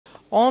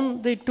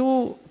On the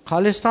two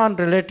Khalistan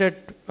related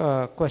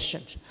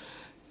questions.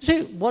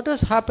 See, what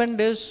has happened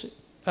is,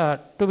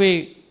 to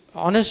be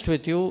honest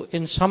with you,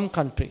 in some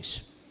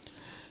countries,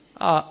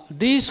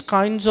 these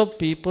kinds of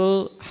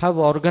people have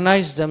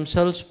organized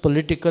themselves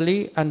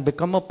politically and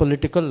become a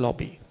political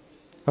lobby.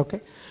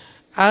 Okay?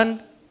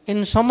 And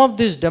in some of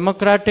these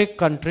democratic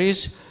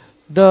countries,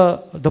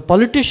 the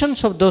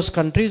politicians of those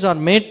countries are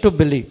made to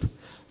believe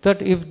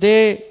that if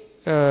they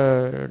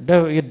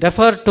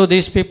defer to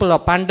these people or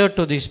pander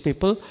to these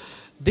people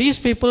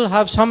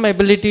have some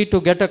ability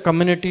to get a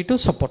community to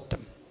support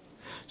them.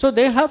 So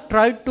they have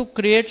tried to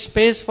create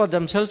space for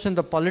themselves in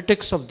the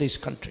politics of these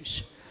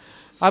countries.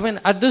 I mean,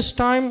 at this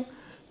time,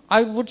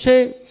 I would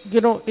say,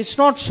 it's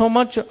not so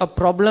much a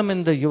problem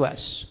in the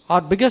US.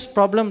 Our biggest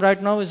problem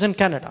right now is in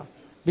Canada.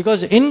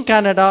 Because in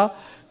Canada,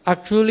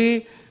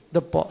 actually,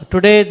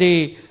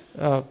 today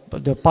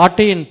the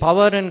party in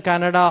power in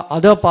Canada,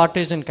 other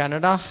parties in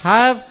Canada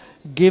have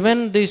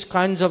given these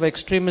kinds of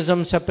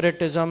extremism,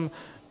 separatism,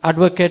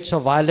 advocates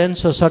of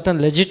violence a certain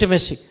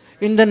legitimacy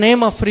in the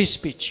name of free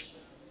speech.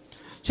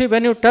 See,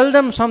 when you tell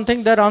them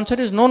something, their answer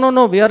is,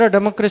 no, we are a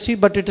democracy,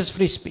 but it is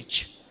free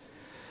speech.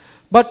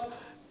 But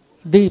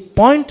the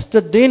point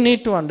that they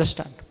need to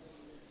understand,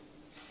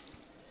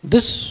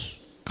 this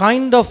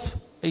kind of,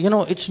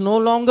 it's no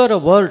longer a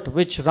world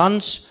which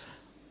runs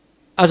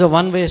as a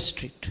one-way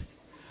street.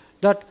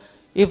 That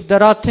if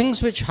there are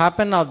things which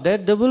happen out there,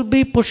 there will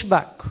be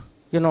pushback.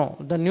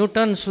 The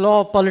Newton's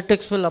law of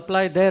politics will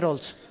apply there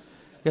also.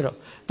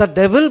 That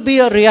there will be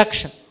a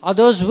reaction.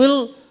 Others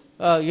will,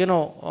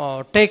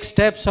 take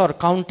steps or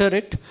counter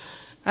it.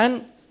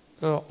 And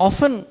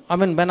often,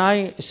 when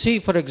I see,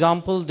 for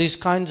example, these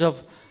kinds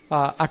of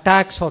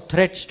attacks or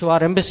threats to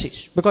our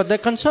embassies, because they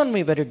concern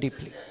me very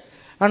deeply.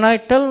 And I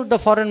tell the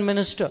foreign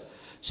minister,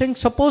 saying,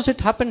 suppose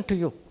it happened to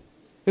you.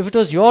 If it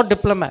was your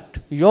diplomat,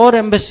 your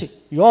embassy,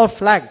 your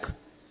flag,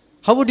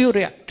 how would you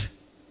react?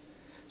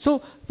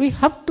 So we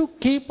have to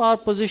keep our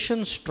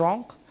position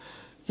strong.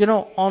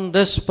 On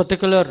this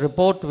particular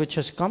report which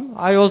has come,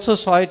 I also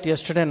saw it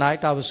yesterday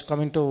night. I was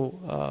coming to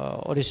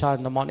Odisha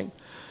in the morning.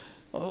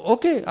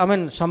 Okay,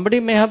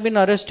 somebody may have been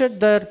arrested,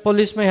 the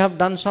police may have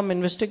done some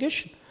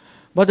investigation.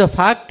 But the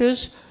fact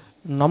is,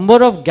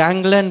 number of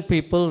gangland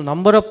people,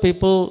 number of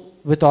people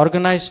with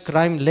organized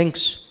crime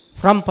links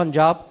from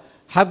Punjab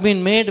have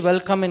been made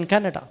welcome in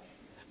Canada.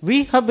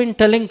 We have been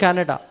telling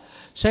Canada,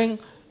 saying,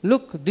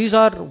 look, these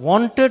are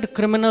wanted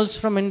criminals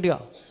from India.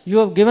 You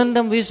have given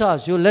them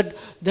visas.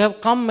 They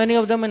have come, many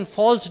of them, in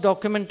false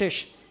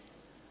documentation.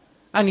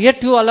 And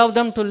yet you allow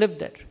them to live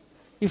there.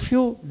 If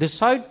you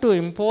decide to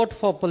import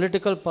for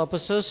political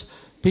purposes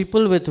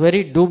people with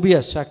very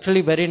dubious,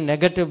 actually very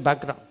negative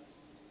background,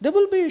 there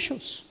will be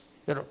issues.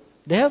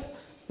 They have,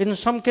 in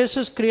some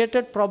cases,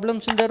 created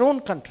problems in their own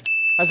country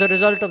as a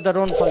result of their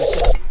own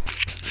policies.